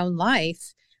in her own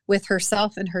life with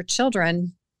herself and her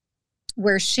children,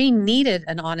 where she needed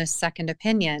an honest second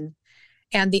opinion.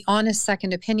 And the honest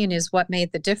second opinion is what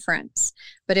made the difference.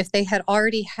 But if they had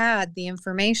already had the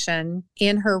information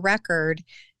in her record,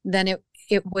 then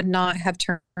it would not have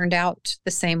turned out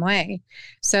the same way.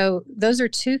 So those are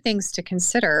two things to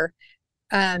consider.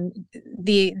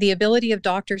 The ability of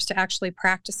doctors to actually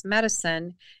practice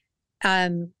medicine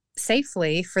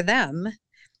safely for them,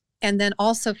 and then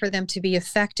also for them to be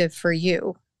effective for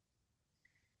you.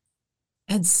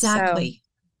 Exactly. So,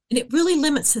 and it really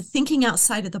limits the thinking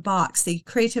outside of the box, the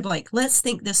creative, like, let's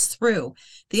think this through.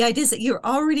 The idea is that you're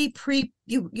already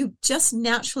you just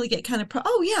naturally get kind of,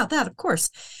 oh yeah, that of course.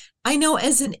 I know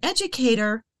as an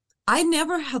educator, I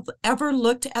never have ever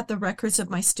looked at the records of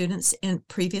my students in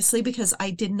previously because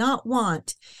I did not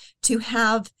want to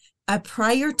have a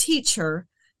prior teacher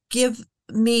give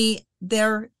me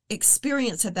their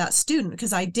experience of that student,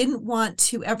 because I didn't want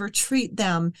to ever treat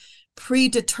them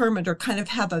predetermined or kind of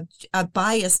have a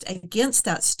bias against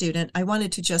that student. I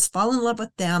wanted to just fall in love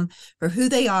with them for who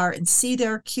they are and see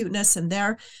their cuteness and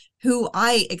their who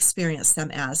I experience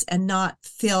them as, and not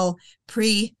feel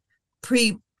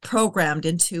pre-programmed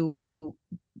into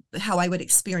how I would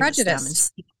experience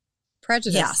Prejudice. them.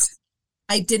 Prejudice. Yes.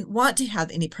 I didn't want to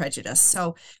have any prejudice.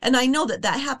 So, and I know that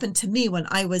happened to me when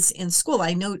I was in school.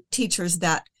 I know teachers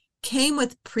that came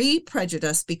with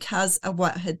pre-prejudice because of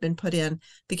what had been put in,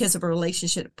 because of a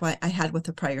relationship I had with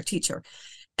a prior teacher.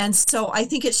 And so I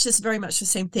think it's just very much the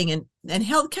same thing. And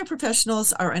healthcare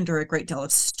professionals are under a great deal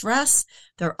of stress.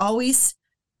 They're always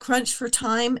crunched for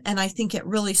time. And I think it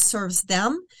really serves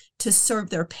them to serve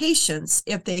their patients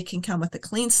if they can come with a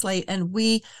clean slate. And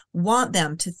we want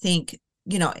them to think,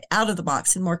 out of the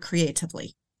box and more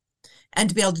creatively, and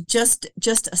to be able to just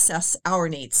assess our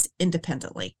needs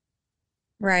independently.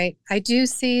 Right. I do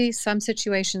see some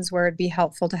situations where it'd be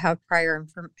helpful to have prior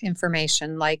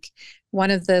information. Like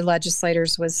one of the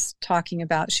legislators was talking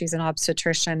about, she's an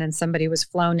obstetrician, and somebody was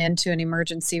flown into an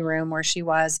emergency room where she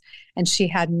was, and she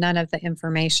had none of the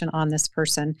information on this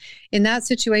person. In that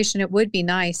situation, it would be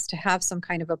nice to have some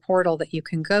kind of a portal that you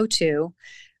can go to,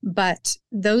 but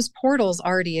those portals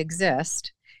already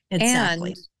exist. Exactly.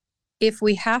 And if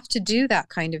we have to do that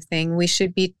kind of thing, we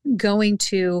should be going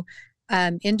to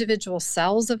individual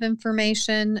cells of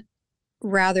information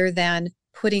rather than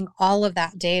putting all of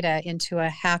that data into a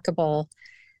hackable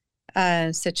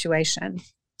situation.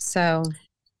 So,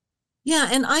 yeah,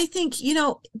 and I think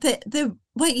the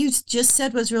what you just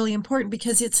said was really important,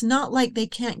 because it's not like they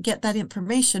can't get that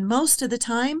information most of the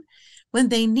time. When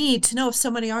they need to know if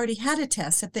somebody already had a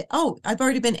test, if I've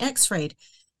already been x-rayed.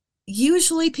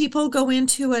 Usually people go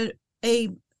into a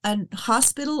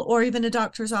hospital or even a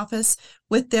doctor's office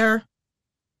with they're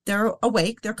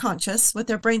awake, they're conscious, with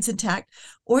their brains intact,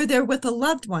 or they're with a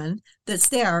loved one that's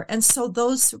there. And so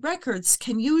those records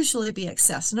can usually be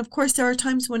accessed. And of course, there are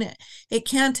times when it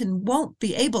can't and won't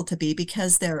be able to be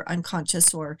because they're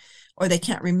unconscious or they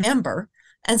can't remember.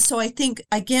 And so I think,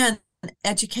 again,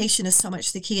 education is so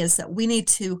much the key, is that we need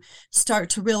to start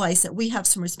to realize that we have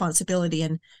some responsibility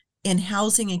in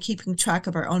housing and keeping track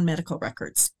of our own medical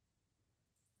records.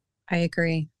 I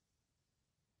agree.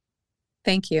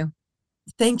 Thank you.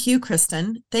 Thank you,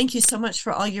 Kristen. Thank you so much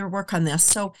for all your work on this.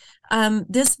 So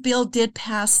this bill did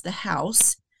pass the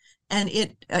House and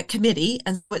committee,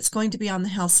 and it's going to be on the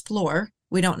House floor.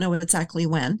 We don't know exactly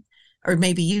when, or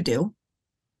maybe you do.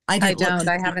 I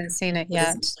haven't seen it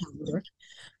yet.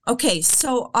 Okay,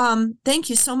 so thank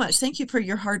you so much. Thank you for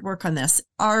your hard work on this.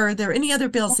 Are there any other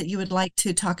bills that you would like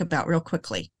to talk about real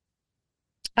quickly?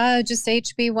 Just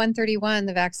HB 131,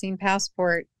 the vaccine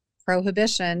passport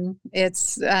prohibition.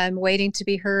 It's waiting to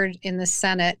be heard in the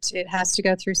Senate. It has to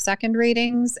go through second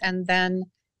readings, and then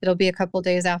it'll be a couple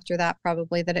days after that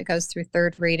probably that it goes through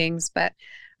third readings. But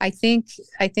I think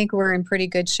we're in pretty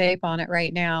good shape on it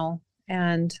right now,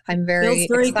 and I'm very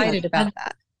excited about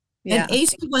that. Yeah. And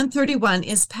HB 131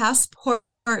 is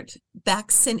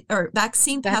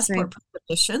vaccine passport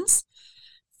prohibitions.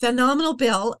 Phenomenal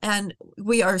bill, and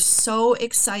we are so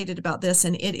excited about this.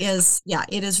 And it is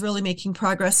really making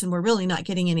progress, and we're really not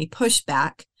getting any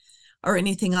pushback or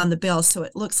anything on the bill. So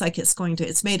it looks like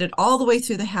it's made it all the way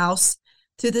through the House,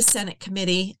 through the Senate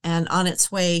committee, and on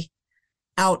its way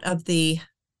out of the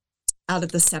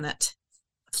Senate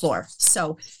floor.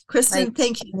 So, Kristen,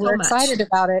 thank you so much. We're excited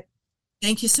about it.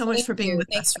 Thank you so much for being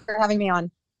with us. Thanks for having me on.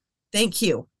 Thank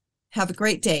you. Have a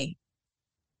great day.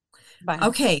 Bye.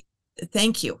 Okay.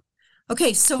 Thank you.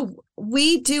 Okay. So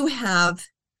we do have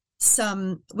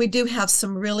some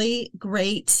really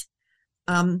great,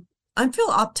 I feel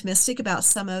optimistic about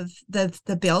some of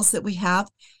the bills that we have.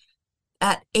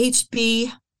 At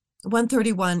HB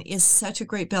 131 is such a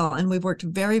great bill, and we've worked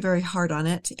very, very hard on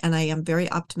it, and I am very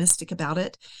optimistic about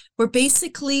it. We're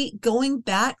basically going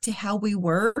back to how we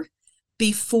were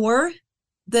before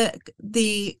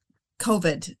the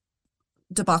COVID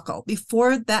debacle.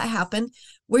 Before that happened,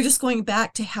 we're just going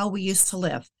back to how we used to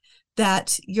live,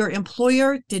 that your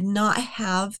employer did not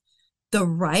have the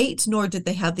right, nor did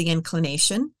they have the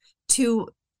inclination to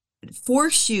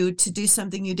force you to do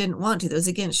something you didn't want to. That was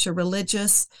against your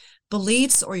religious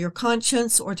beliefs or your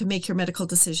conscience, or to make your medical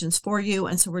decisions for you.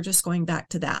 And so we're just going back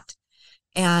to that,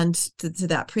 and to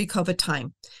that pre-COVID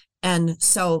time. And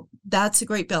so that's a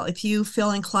great bill. If you feel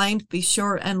inclined, be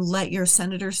sure and let your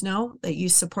senators know that you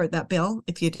support that bill,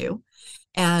 if you do.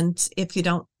 And if you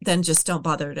don't, then just don't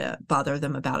bother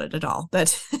them about it at all.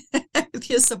 But if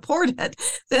you support it,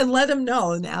 then let them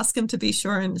know and ask them to be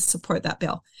sure and support that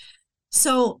bill.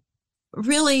 So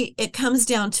really, it comes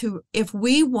down to, if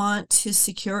we want to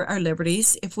secure our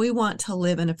liberties, if we want to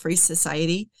live in a free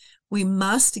society, we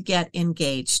must get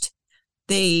engaged.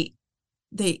 There's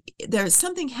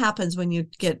something happens when you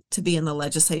get to be in the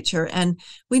legislature, and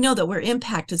we know that we're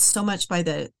impacted so much by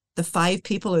the 5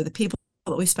 people or the people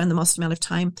that we spend the most amount of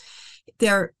time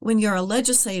there. When you're a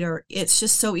legislator, it's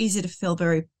just so easy to feel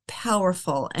very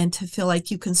powerful and to feel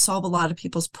like you can solve a lot of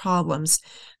people's problems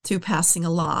through passing a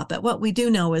law. But what we do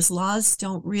know is laws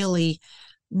don't really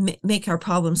make our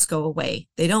problems go away.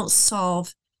 They don't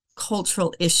solve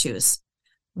cultural issues.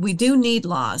 We do need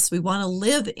laws. We want to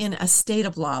live in a state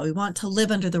of law. We want to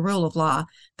live under the rule of law,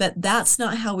 but that's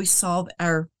not how we solve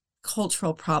our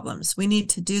cultural problems. We need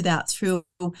to do that through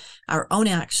our own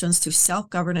actions, through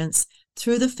self-governance,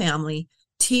 through the family,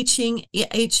 teaching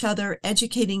each other,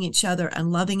 educating each other,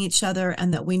 and loving each other,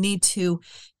 and that we need to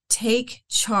take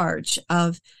charge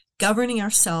of governing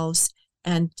ourselves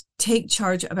and take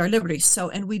charge of our liberties. So,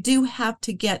 and we do have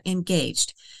to get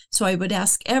engaged. So I would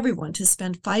ask everyone to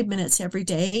spend 5 minutes every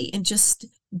day and just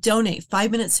donate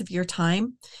 5 minutes of your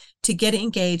time to get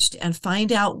engaged and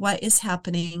find out what is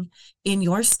happening in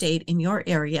your state, in your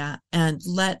area, and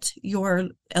let your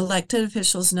elected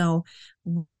officials know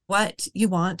what you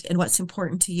want and what's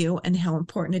important to you, and how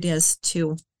important it is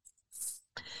to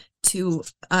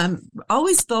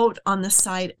always vote on the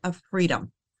side of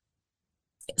freedom.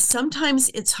 Sometimes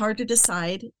it's hard to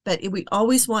decide, but we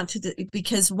always want to,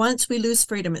 because once we lose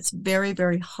freedom, it's very,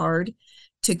 very hard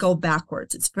to go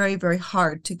backwards. It's very, very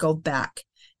hard to go back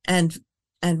and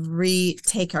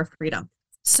retake our freedom.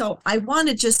 So I want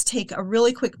to just take a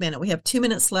really quick minute. We have 2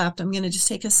 minutes left. I'm going to just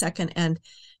take a second and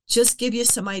just give you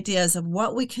some ideas of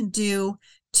what we can do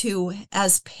to,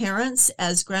 as parents,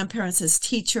 as grandparents, as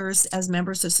teachers, as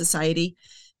members of society,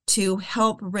 to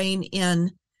help rein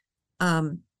in,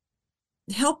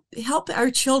 help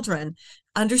our children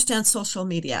understand social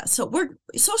media. So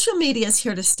social media is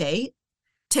here to stay.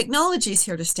 Technology is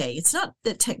here to stay. It's not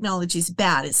that technology is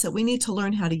bad. It's that we need to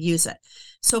learn how to use it.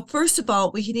 So first of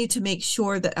all, we need to make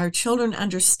sure that our children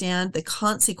understand the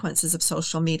consequences of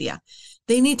social media.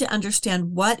 They need to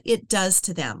understand what it does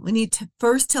to them. We need to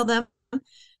first tell them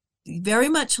very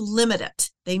much limit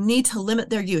it. They need to limit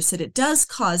their use. That it does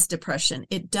cause depression.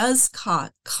 It does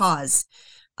cause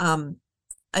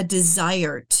a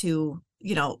desire to,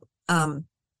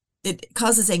 it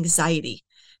causes anxiety.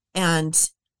 And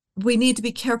we need to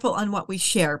be careful on what we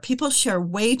share. People share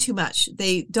way too much.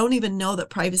 They don't even know that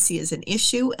privacy is an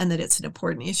issue and that it's an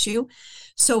important issue.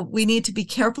 So we need to be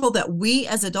careful that we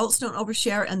as adults don't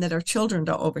overshare and that our children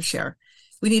don't overshare.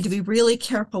 We need to be really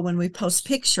careful when we post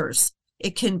pictures.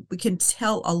 We can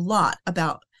tell a lot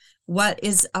about what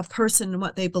is a person and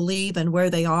what they believe and where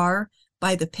they are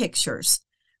by the pictures.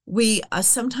 We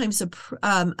sometimes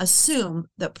assume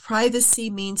that privacy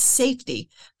means safety,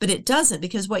 but it doesn't,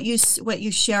 because what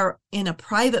you share in a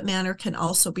private manner can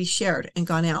also be shared and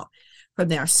gone out from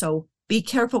there. So be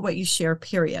careful what you share,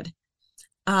 period.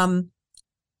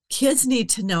 Kids need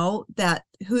to know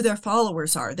who their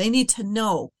followers are. They need to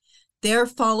know their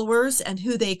followers and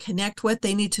who they connect with.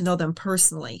 They need to know them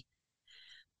personally.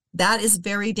 That is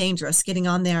very dangerous, getting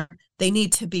on there. They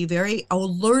need to be very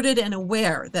alerted and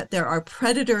aware that there are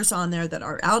predators on there that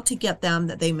are out to get them,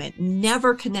 that they may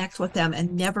never connect with them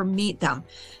and never meet them.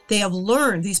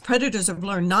 These predators have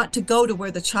learned not to go to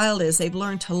where the child is. They've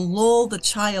learned to lull the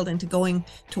child into going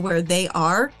to where they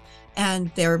are, and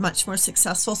they're much more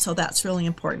successful. So that's really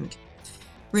important.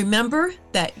 Remember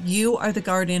that you are the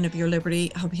guardian of your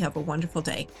liberty. I hope you have a wonderful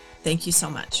day. Thank you so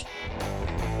much.